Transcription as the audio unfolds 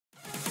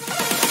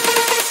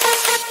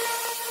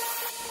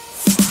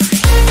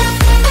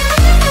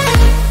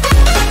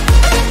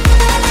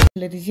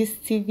Ladies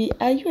TV,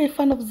 are you a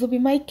fan of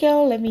Zubby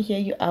Michael? Let me hear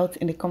you out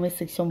in the comment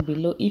section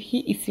below. If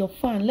he is your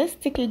fan, let's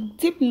take a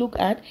deep look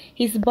at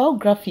his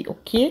biography,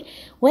 okay?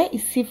 Where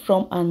is he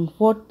from and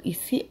what is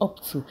he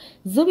up to?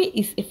 Zubby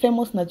is a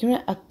famous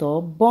Nigerian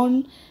actor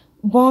born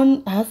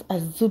as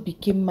Zubby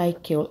became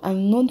Michael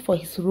and known for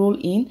his role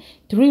in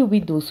Three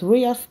Widows,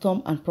 Royal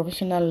Storm and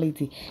Professional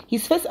Lady.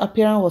 His first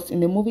appearance was in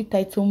the movie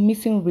titled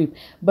Missing Rib,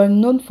 but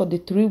known for the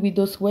Three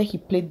Widows where he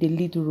played the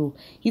lead role.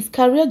 His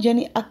career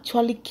journey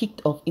actually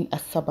kicked off in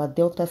Asaba,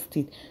 Delta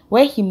State,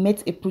 where he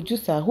met a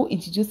producer who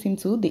introduced him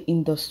to the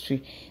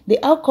industry.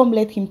 The outcome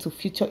led him to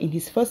feature in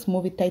his first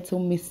movie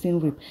titled Missing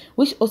Rib,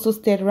 which also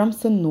starred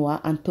Ramson Noah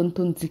and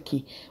Tonton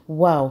Dike.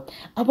 Wow!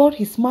 About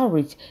his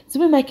marriage,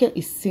 Zubby Michael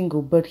is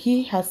single, but he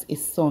has a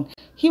son.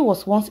 He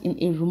was once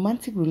in a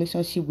romantic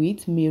relationship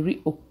with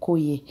Mary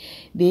Okoye,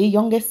 the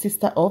youngest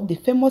sister of the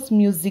famous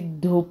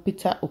music duo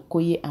Peter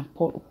Okoye and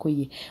Paul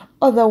Okoye,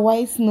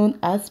 otherwise known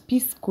as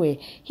P-Square.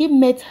 He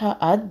met her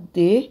at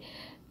the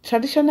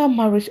traditional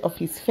marriage of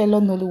his fellow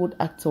Nollywood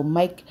actor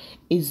Mike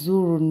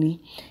Ezuruni.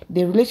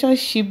 The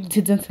relationship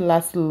didn't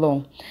last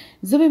long.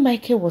 Zubby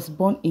Michael was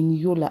born in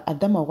Yola,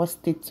 Adamawa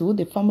State to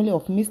the family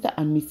of Mr.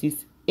 and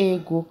Mrs.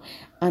 Ego,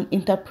 an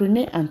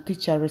entrepreneur and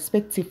teacher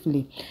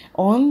respectively,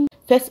 on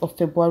 1st of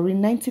February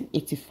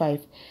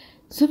 1985.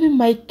 Zubby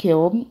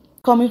Michael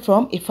coming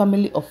from a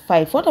family of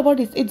 5. What about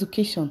his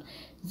education?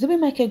 Zubby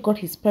Michael got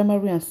his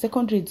primary and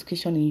secondary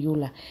education in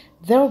Yola.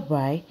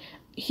 Thereby,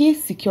 he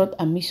secured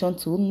admission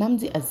to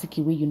Nnamdi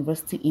Azikiwe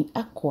University in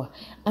Akwa,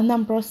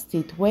 Anambra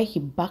State, where he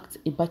backed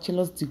a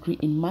bachelor's degree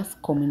in mass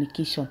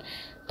communication.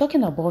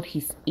 Talking about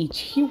his age,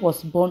 he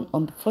was born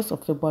on the 1st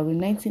of February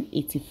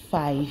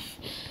 1985.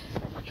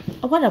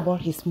 What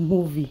about his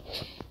movie?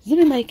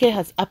 Zubby Michael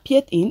has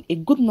appeared in a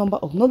good number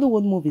of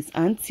Nollywood movies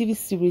and TV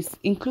series,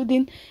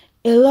 including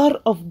a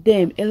lot of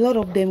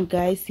them,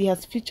 guys. He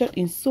has featured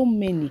in so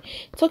many.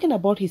 Talking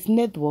about his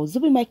net worth,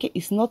 Zubby Michael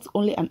is not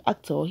only an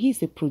actor, he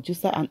is a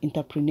producer and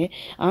entrepreneur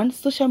and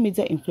social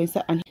media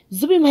influencer. And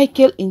Zubby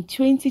Michael in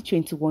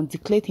 2021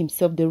 declared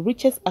himself the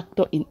richest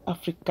actor in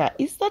Africa.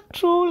 Is that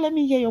true? Let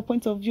me hear your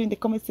point of view in the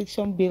comment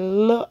section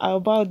below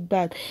about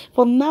that.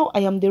 For now, I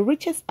am the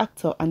richest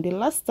actor, and the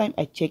last time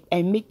I checked,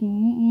 I make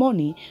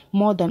money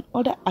more than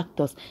other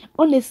actors.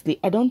 Honestly,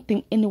 I don't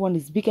think anyone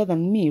is bigger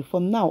than me. For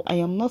now, I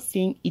am not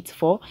saying it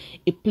for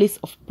a place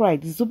of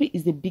pride. Zubby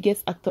is the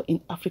biggest actor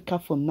in Africa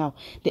for now.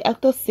 The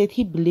actor said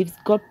he believes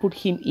God put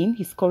him in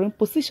his current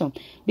position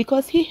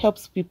because he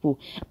helps people,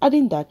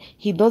 adding that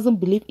he doesn't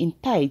believe in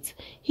tithes.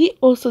 He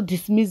also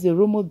dismissed the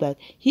rumor that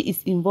he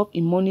is involved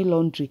in money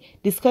laundering,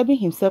 describing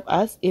himself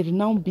as a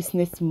renowned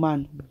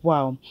businessman.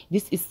 Wow,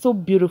 this is so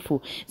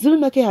beautiful. Zubby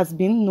Michael has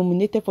been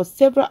nominated for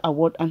several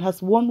awards and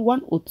has won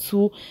 1 or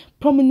 2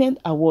 prominent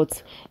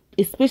awards,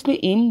 especially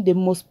in the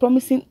Most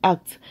Promising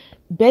Act,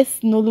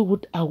 Best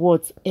Nollywood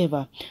Awards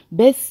ever,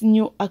 Best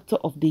New Actor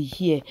of the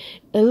Year.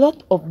 A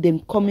lot of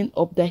them coming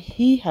up that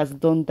he has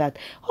done that.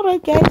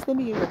 Alright guys, let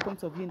me hear your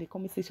point of view in the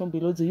comment section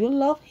below. Do you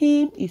love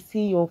him? Is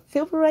he your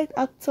favorite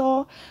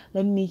actor?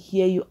 Let me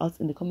hear you out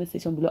in the comment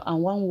section below.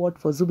 And one word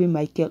for Zubby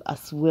Michael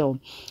as well.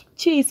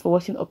 Cheers for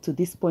watching up to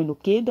this point,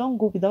 okay? Don't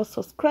go without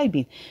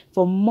subscribing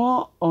for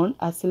more on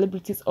our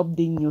celebrities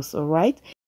update news, alright?